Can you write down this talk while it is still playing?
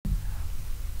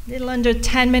little under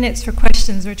 10 minutes for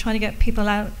questions. We're trying to get people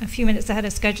out a few minutes ahead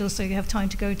of schedule so you have time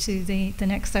to go to the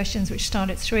next sessions, which start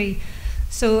at 3.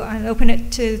 So I'll open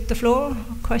it to the floor.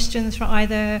 Questions for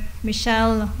either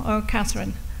Michelle or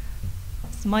Katherine.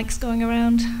 The mic's going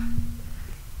around.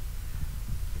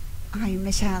 Hi,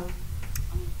 Michelle.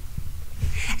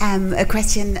 A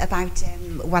question about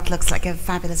what looks like a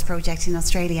fabulous project in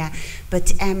Australia,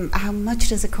 but how much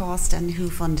does it cost and who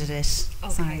funded it?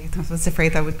 Okay. Sorry, I was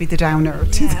afraid that would be the downer.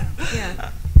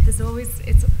 Yeah. There's always,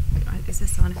 is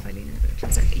this on if I lean a bit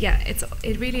closer? Yeah,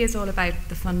 it really is all about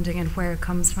the funding and where it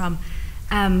comes from.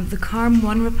 The CARM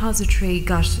 1 repository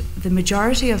got the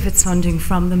majority of its funding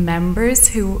from the members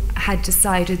who had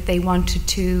decided they wanted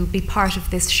to be part of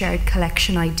this shared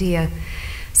collection idea.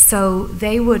 So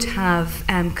they would have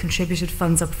contributed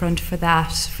funds up front for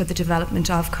that, for the development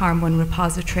of CARM 1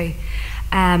 repository.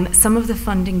 Some of the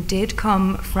funding did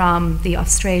come from the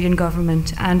Australian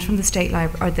government and from the state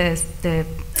library, or the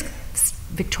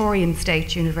Victorian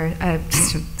State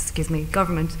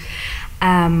government.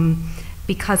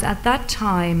 Because at that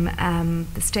time,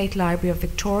 the State Library of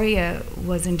Victoria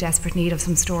was in desperate need of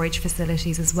some storage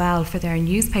facilities as well for their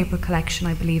newspaper collection,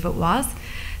 I believe it was.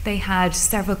 They had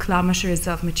several kilometres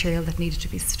of material that needed to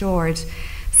be stored.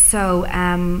 So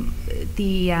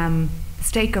the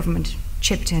state government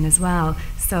chipped in as well.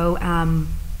 So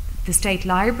the State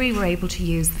Library were able to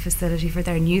use the facility for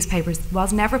their newspapers. It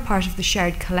was never part of the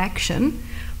shared collection,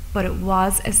 but it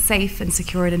was a safe and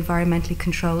secure and environmentally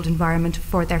controlled environment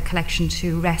for their collection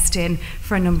to rest in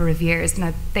for a number of years.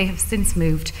 Now, they have since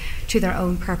moved to their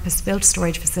own purpose-built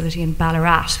storage facility in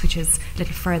Ballarat, which is a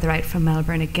little further out from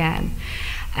Melbourne again.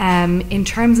 In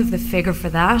terms of the figure for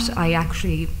that, I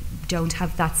actually don't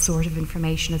have that sort of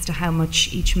information as to how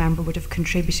much each member would have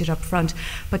contributed up front.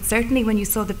 But certainly when you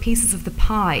saw the pieces of the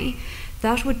pie,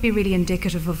 that would be really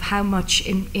indicative of how much,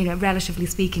 relatively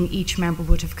speaking, each member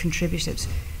would have contributed.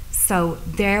 So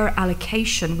their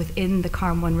allocation within the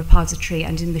CARM 1 repository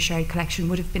and in the shared collection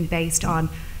would have been based on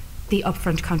the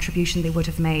upfront contribution they would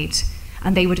have made.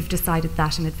 And they would have decided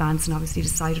that in advance and obviously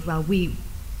decided, well,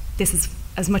 this is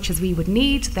as much as we would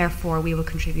need, therefore we will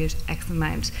contribute X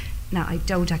amount. Now, I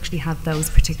don't actually have those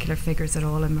particular figures at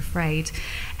all, I'm afraid.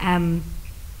 CARM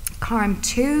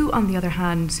 2, on the other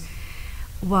hand,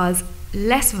 was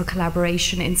less of a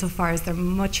collaboration insofar as there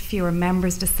much fewer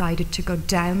members decided to go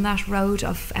down that road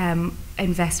of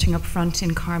investing up front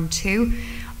in CARM 2.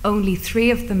 Only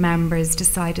 3 of the members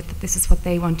decided that this is what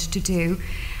they wanted to do.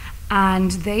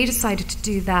 And they decided to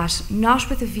do that not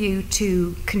with a view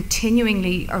to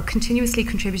continuously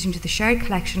contributing to the shared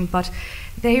collection, but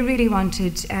they really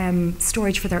wanted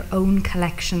storage for their own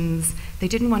collections. They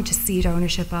didn't want to cede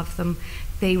ownership of them.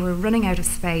 They were running out of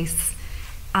space,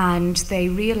 and they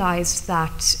realised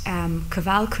that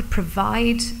Caval could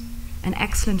provide an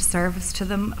excellent service to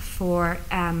them for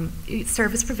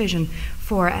service provision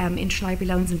for interlibrary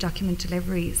loans and document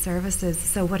delivery services.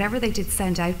 So whatever they did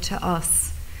send out to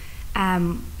us,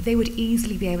 they would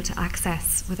easily be able to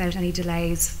access without any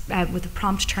delays, with a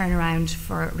prompt turnaround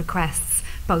for requests,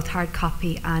 both hard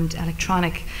copy and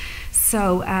electronic.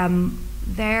 So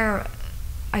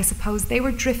I suppose they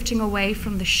were drifting away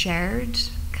from the shared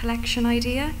collection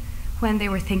idea when they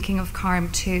were thinking of CARM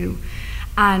 2.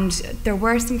 And there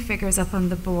were some figures up on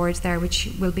the board there which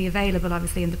will be available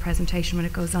obviously in the presentation when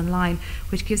it goes online,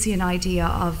 which gives you an idea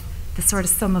of the sort of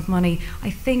sum of money.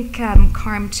 I think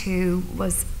CARM 2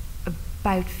 was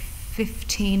about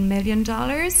 $15 million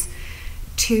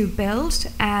to build,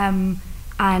 and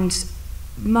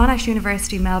Monash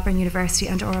University, Melbourne University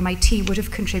and RMIT would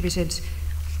have contributed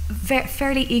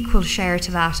fairly equal share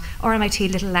to that. RMIT a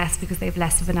little less because they have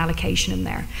less of an allocation in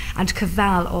there, and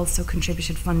Caval also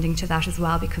contributed funding to that as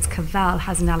well because Caval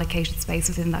has an allocated space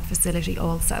within that facility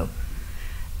also.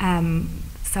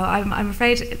 So I'm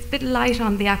afraid it's a bit light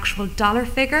on the actual dollar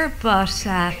figure, but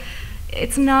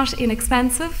it's not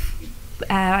inexpensive,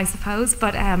 I suppose.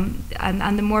 But and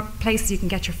the more places you can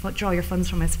get draw your funds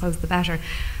from, I suppose, the better.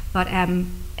 But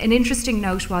an interesting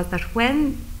note was that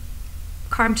when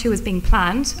CARM 2 was being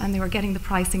planned and they were getting the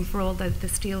pricing for all the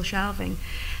steel shelving,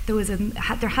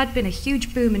 there had been a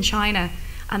huge boom in China,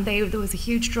 and there was a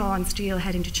huge draw on steel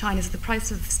heading to China, so the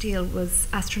price of steel was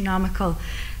astronomical.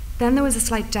 Then there was a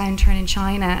slight downturn in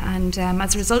China, and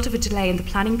as a result of a delay in the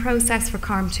planning process for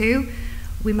CARM 2,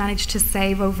 we managed to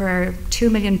save over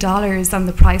 $2 million on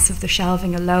the price of the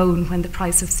shelving alone when the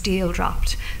price of steel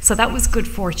dropped. So that was good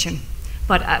fortune.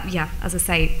 But yeah, as I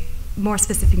say, more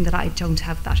specific than that, I don't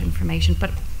have that information.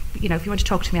 But if you want to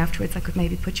talk to me afterwards, I could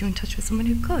maybe put you in touch with someone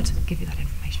who could give you that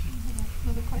information.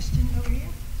 Another question over here.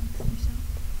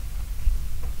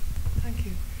 Thank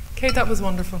you. Kate, that was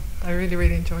wonderful. I really,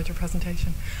 really enjoyed your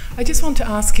presentation. I just want to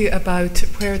ask you about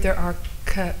where there are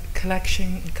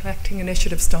collecting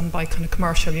initiatives done by kind of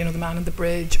commercial, you know, the Man in the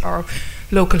Bridge or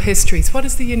local histories. What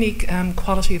is the unique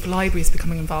quality of libraries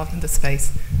becoming involved in this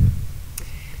space?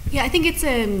 Yeah, I think it's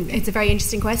a very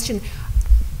interesting question.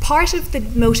 Part of the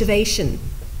motivation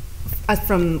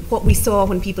from what we saw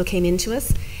when people came into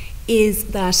us is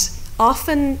that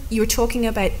often you're talking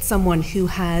about someone who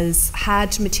has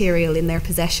had material in their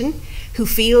possession, who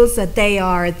feels that they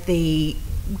are the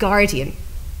guardian,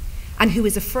 and who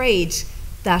is afraid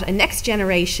that a next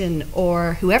generation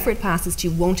or whoever it passes to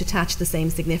won't attach the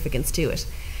same significance to it.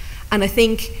 And I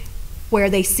think where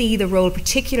they see the role,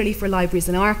 particularly for libraries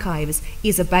and archives,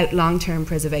 is about long-term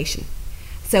preservation.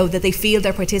 So that they feel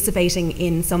they're participating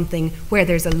in something where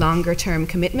there's a longer-term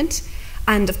commitment.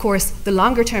 And of course, the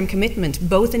longer-term commitment,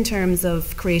 both in terms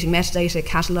of creating metadata,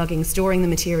 cataloguing, storing the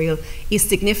material, is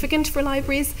significant for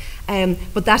libraries,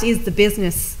 but that is the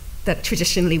business that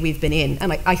traditionally we've been in.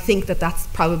 And I think that that's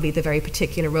probably the very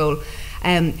particular role.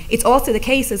 It's also the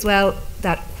case as well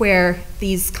that where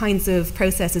these kinds of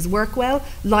processes work well,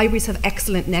 libraries have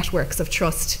excellent networks of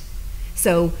trust.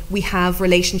 So we have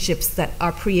relationships that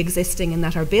are pre-existing and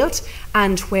that are built,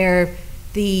 and where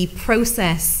the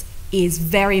process is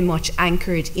very much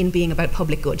anchored in being about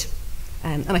public good.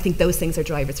 And I think those things are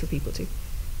drivers for people too.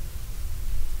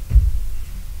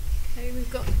 Okay,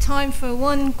 we've got time for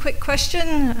one quick question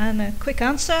and a quick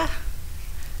answer.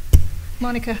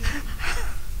 Monica.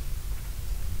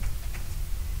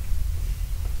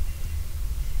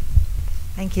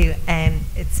 Thank you.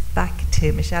 It's back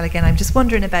to Michelle again. I'm just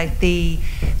wondering about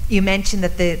you mentioned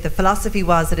that the philosophy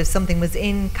was that if something was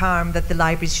in CARM that the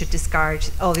libraries should discard,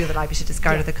 all the other libraries should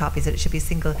discard other copies, that it should be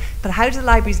single. But how do the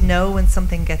libraries know when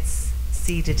something gets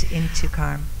seeded into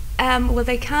CARM? Well,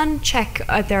 they can check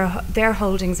their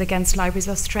holdings against Libraries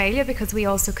Australia, because we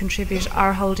also contribute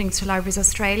our holdings to Libraries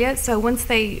Australia. So once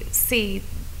they see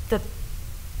that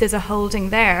there's a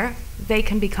holding there, they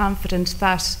can be confident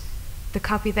that the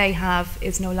copy they have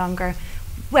is no longer,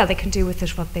 well, they can do with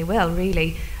it what they will,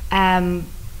 really.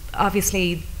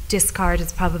 Obviously, discard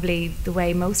is probably the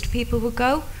way most people would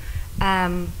go,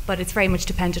 but it's very much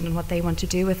dependent on what they want to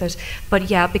do with it. But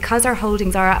yeah, because our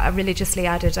holdings are religiously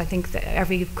added, I think that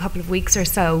every couple of weeks or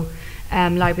so,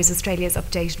 Libraries Australia is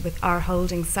updated with our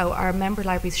holdings, so our member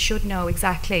libraries should know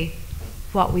exactly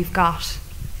what we've got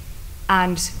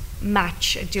and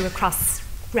do a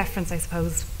cross-reference, I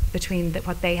suppose, between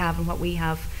what they have and what we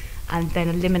have, and then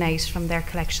eliminate from their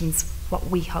collections what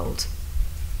we hold.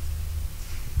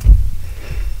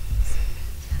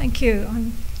 Thank you.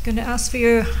 I'm going to ask for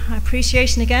your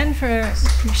appreciation again for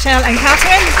Michelle and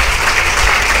Katherine.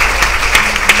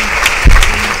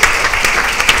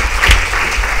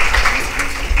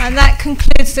 And that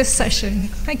concludes this session.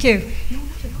 Thank you.